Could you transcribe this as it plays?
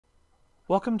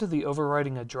Welcome to the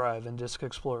Overwriting a Drive in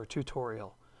DiskExplorer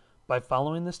tutorial. By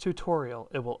following this tutorial,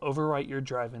 it will overwrite your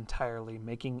drive entirely,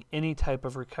 making any type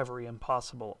of recovery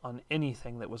impossible on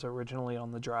anything that was originally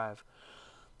on the drive.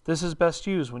 This is best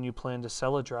used when you plan to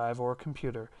sell a drive or a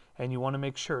computer, and you want to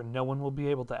make sure no one will be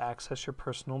able to access your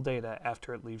personal data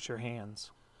after it leaves your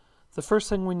hands. The first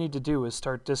thing we need to do is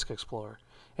start DiskExplorer.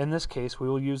 In this case, we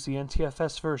will use the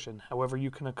NTFS version, however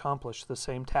you can accomplish the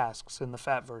same tasks in the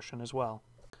FAT version as well.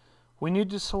 We need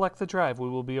to select the drive we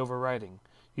will be overwriting.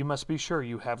 You must be sure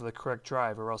you have the correct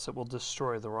drive or else it will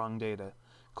destroy the wrong data.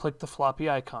 Click the floppy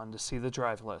icon to see the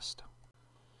drive list.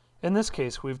 In this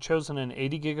case, we've chosen an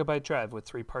 80 GB drive with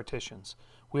 3 partitions.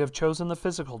 We have chosen the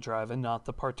physical drive and not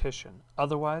the partition.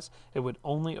 Otherwise, it would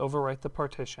only overwrite the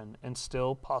partition and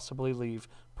still possibly leave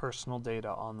personal data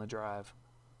on the drive.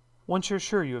 Once you're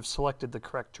sure you have selected the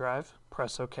correct drive,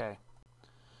 press OK.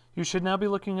 You should now be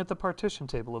looking at the partition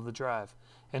table of the drive.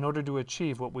 In order to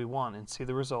achieve what we want and see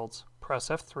the results, press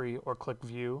F3 or click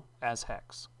View as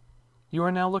Hex. You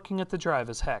are now looking at the drive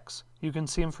as hex. You can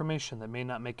see information that may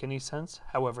not make any sense,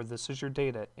 however this is your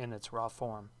data in its raw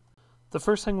form. The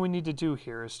first thing we need to do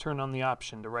here is turn on the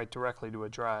option to write directly to a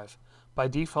drive. By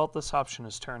default this option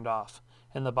is turned off.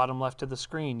 In the bottom left of the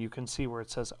screen you can see where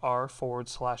it says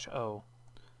R/O.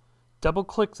 Double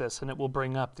click this and it will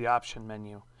bring up the option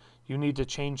menu. You need to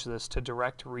change this to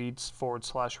direct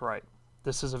reads/write.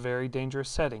 This is a very dangerous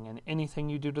setting and anything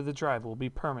you do to the drive will be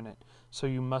permanent, so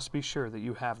you must be sure that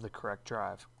you have the correct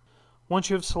drive. Once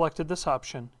you have selected this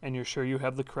option and you're sure you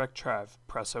have the correct drive,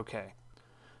 press OK.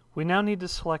 We now need to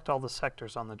select all the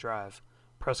sectors on the drive.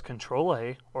 Press Ctrl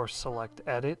A or select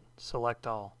Edit, Select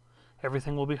All.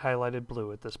 Everything will be highlighted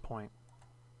blue at this point.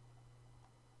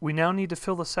 We now need to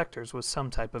fill the sectors with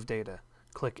some type of data.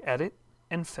 Click Edit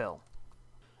and Fill.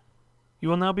 You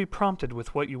will now be prompted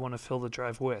with what you want to fill the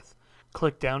drive with.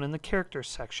 Click down in the Characters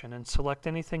section and select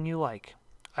anything you like.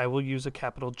 I will use a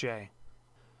capital J.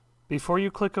 Before you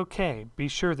click OK, be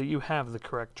sure that you have the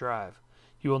correct drive.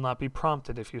 You will not be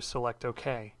prompted if you select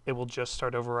OK. It will just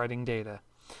start overwriting data.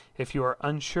 If you are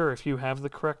unsure if you have the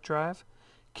correct drive,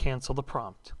 cancel the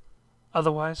prompt.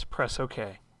 Otherwise, press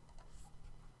OK.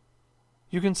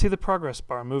 You can see the progress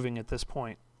bar moving at this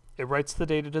point. It writes the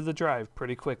data to the drive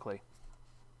pretty quickly.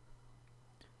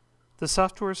 The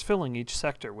software is filling each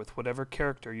sector with whatever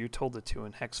character you told it to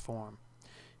in hex form.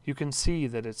 You can see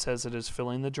that it says it is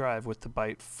filling the drive with the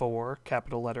byte 4,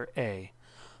 capital letter A.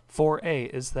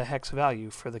 4A is the hex value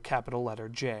for the capital letter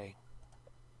J.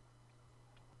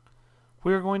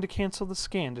 We are going to cancel the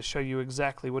scan to show you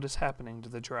exactly what is happening to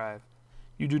the drive.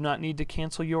 You do not need to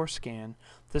cancel your scan.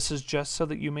 This is just so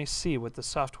that you may see what the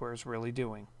software is really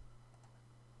doing.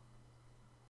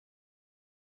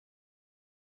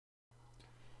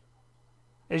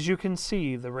 As you can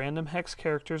see, the random hex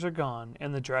characters are gone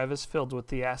and the drive is filled with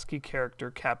the ASCII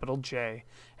character capital J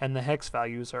and the hex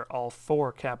values are all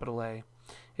 4 capital A.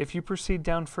 If you proceed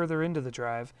down further into the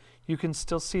drive, you can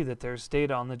still see that there's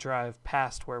data on the drive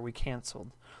past where we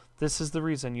canceled. This is the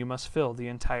reason you must fill the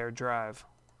entire drive.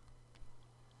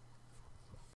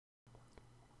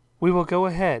 We will go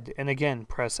ahead and again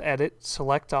press Edit,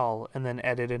 Select All, and then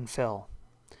Edit and Fill.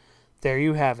 There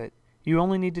you have it. You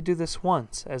only need to do this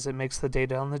once, as it makes the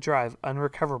data on the drive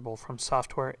unrecoverable from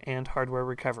software and hardware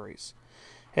recoveries.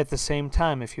 At the same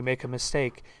time, if you make a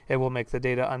mistake, it will make the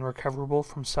data unrecoverable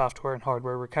from software and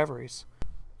hardware recoveries.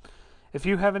 If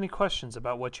you have any questions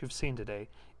about what you've seen today,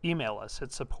 email us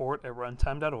at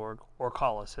support@runtime.org or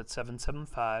call us at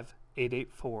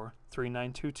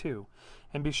 775-884-3922,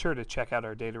 and be sure to check out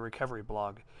our data recovery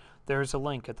blog. There is a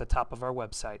link at the top of our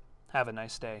website. Have a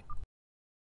nice day.